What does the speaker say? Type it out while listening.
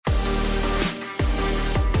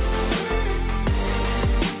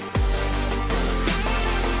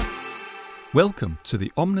Welcome to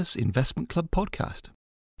the Omnis Investment Club podcast.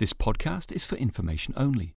 This podcast is for information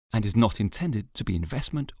only and is not intended to be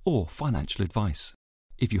investment or financial advice.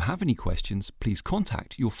 If you have any questions, please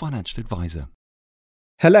contact your financial advisor.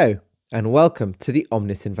 Hello and welcome to the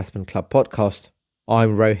Omnis Investment Club podcast.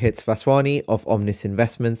 I'm Rohit Vaswani of Omnis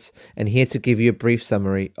Investments and here to give you a brief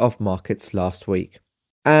summary of markets last week.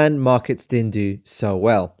 And markets didn't do so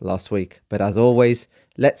well last week, but as always,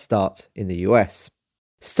 let's start in the US.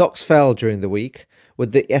 Stocks fell during the week,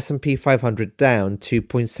 with the S&P 500 down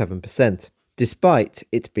 2.7%, despite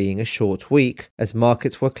it being a short week as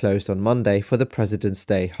markets were closed on Monday for the President's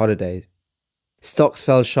Day holiday. Stocks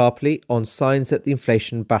fell sharply on signs that the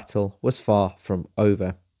inflation battle was far from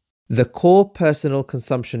over. The Core Personal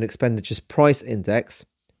Consumption Expenditures Price Index,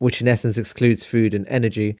 which in essence excludes food and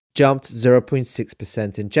energy, jumped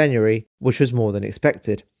 0.6% in January, which was more than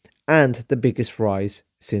expected, and the biggest rise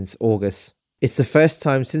since August. It's the first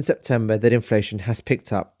time since September that inflation has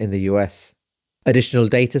picked up in the US. Additional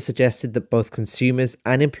data suggested that both consumers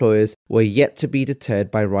and employers were yet to be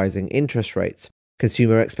deterred by rising interest rates.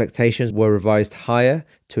 Consumer expectations were revised higher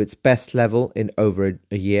to its best level in over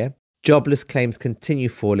a year. Jobless claims continue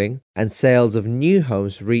falling, and sales of new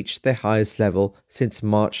homes reached their highest level since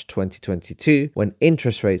March 2022, when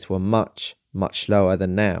interest rates were much lower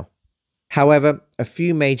than now. However, a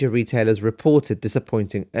few major retailers reported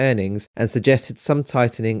disappointing earnings and suggested some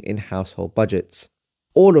tightening in household budgets.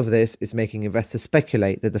 All of this is making investors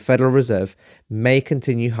speculate that the Federal Reserve may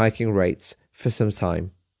continue hiking rates for some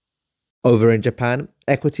time. Over in Japan,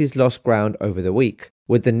 equities lost ground over the week,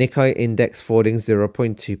 with the Nikkei index falling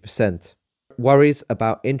 0.2%. Worries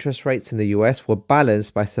about interest rates in the US were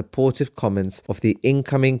balanced by supportive comments of the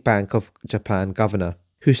incoming Bank of Japan governor,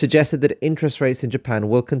 who suggested that interest rates in Japan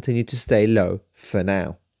will continue to stay low for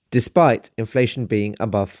now, despite inflation being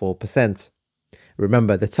above 4%.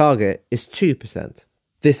 Remember, the target is 2%.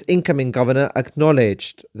 This incoming governor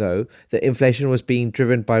acknowledged, though, that inflation was being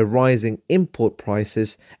driven by rising import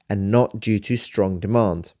prices and not due to strong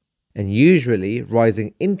demand. And usually,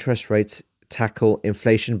 rising interest rates tackle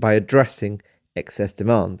inflation by addressing excess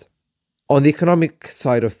demand. On the economic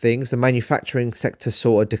side of things, the manufacturing sector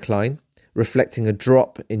saw a decline, reflecting a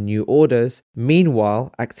drop in new orders.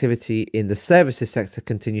 Meanwhile, activity in the services sector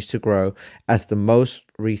continues to grow as the most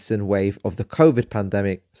recent wave of the COVID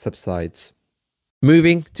pandemic subsides.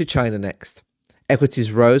 Moving to China next.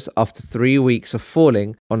 Equities rose after 3 weeks of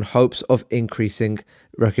falling on hopes of increasing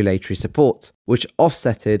regulatory support, which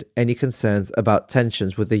offsetted any concerns about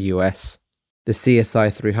tensions with the US. The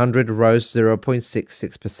CSI 300 rose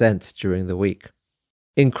 0.66% during the week.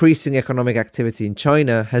 Increasing economic activity in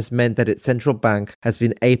China has meant that its central bank has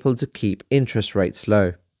been able to keep interest rates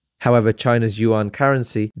low. However, China's yuan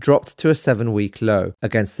currency dropped to a 7-week low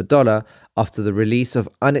against the dollar after the release of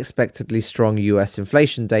unexpectedly strong US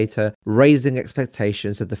inflation data, raising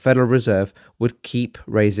expectations that the Federal Reserve would keep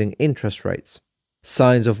raising interest rates.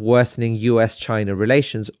 Signs of worsening US-China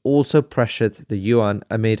relations also pressured the yuan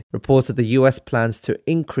amid reports that the US plans to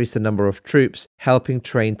increase the number of troops helping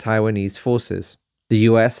train Taiwanese forces. The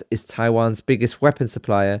US is Taiwan's biggest weapons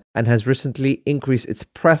supplier and has recently increased its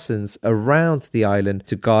presence around the island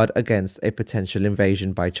to guard against a potential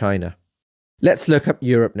invasion by China. Let's look at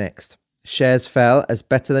Europe next. Shares fell as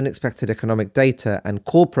better than expected economic data and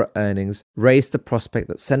corporate earnings raised the prospect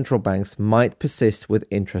that central banks might persist with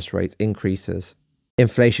interest rate increases.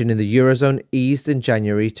 Inflation in the Eurozone eased in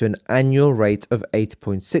January to an annual rate of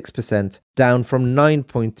 8.6%, down from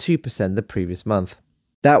 9.2% the previous month.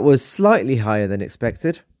 That was slightly higher than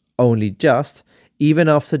expected, only just, even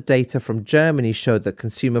after data from Germany showed that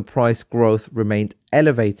consumer price growth remained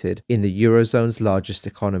elevated in the Eurozone's largest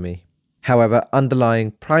economy. However,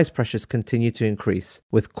 underlying price pressures continue to increase,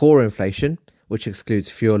 with core inflation, which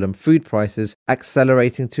excludes fuel and food prices,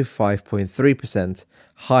 accelerating to 5.3%,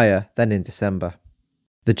 higher than in December.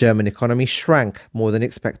 The German economy shrank more than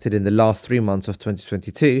expected in the last 3 months of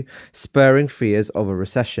 2022, spurring fears of a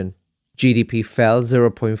recession. GDP fell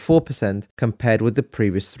 0.4% compared with the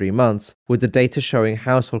previous 3 months, with the data showing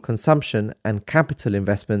household consumption and capital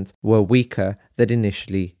investment were weaker than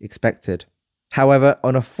initially expected. However,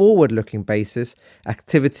 on a forward-looking basis,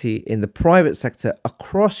 activity in the private sector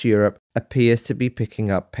across Europe appears to be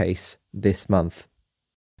picking up pace this month.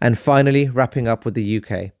 And finally, wrapping up with the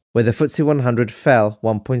UK, where the FTSE 100 fell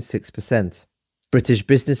 1.6%. British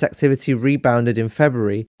business activity rebounded in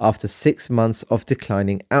February after 6 months of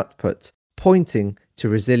declining output, pointing to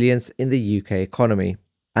resilience in the UK economy.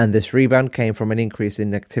 And this rebound came from an increase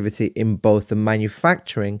in activity in both the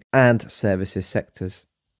manufacturing and services sectors.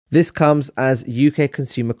 This comes as UK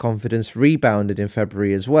consumer confidence rebounded in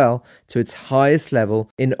February as well to its highest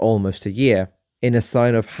level in almost a year, in a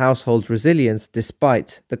sign of household resilience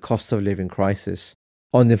despite the cost of living crisis.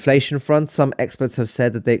 On the inflation front, some experts have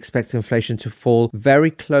said that they expect inflation to fall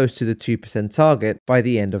very close to the 2% target by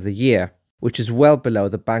the end of the year, which is well below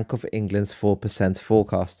the Bank of England's 4%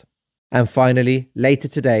 forecast. And finally, later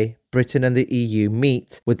today, Britain and the EU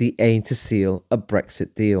meet with the aim to seal a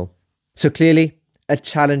Brexit deal. So clearly, a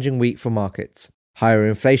challenging week for markets. Higher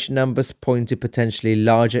inflation numbers point to potentially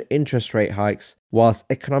larger interest rate hikes, whilst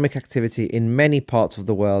economic activity in many parts of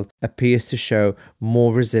the world appears to show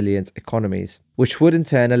more resilient economies, which would in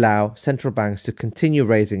turn allow central banks to continue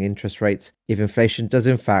raising interest rates if inflation does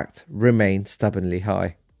in fact remain stubbornly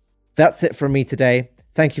high. That's it from me today.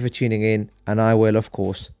 Thank you for tuning in, and I will of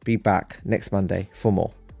course be back next Monday for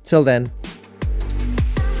more. Till then.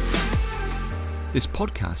 This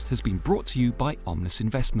podcast has been brought to you by Omnis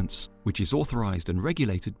Investments, which is authorised and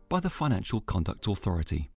regulated by the Financial Conduct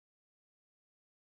Authority.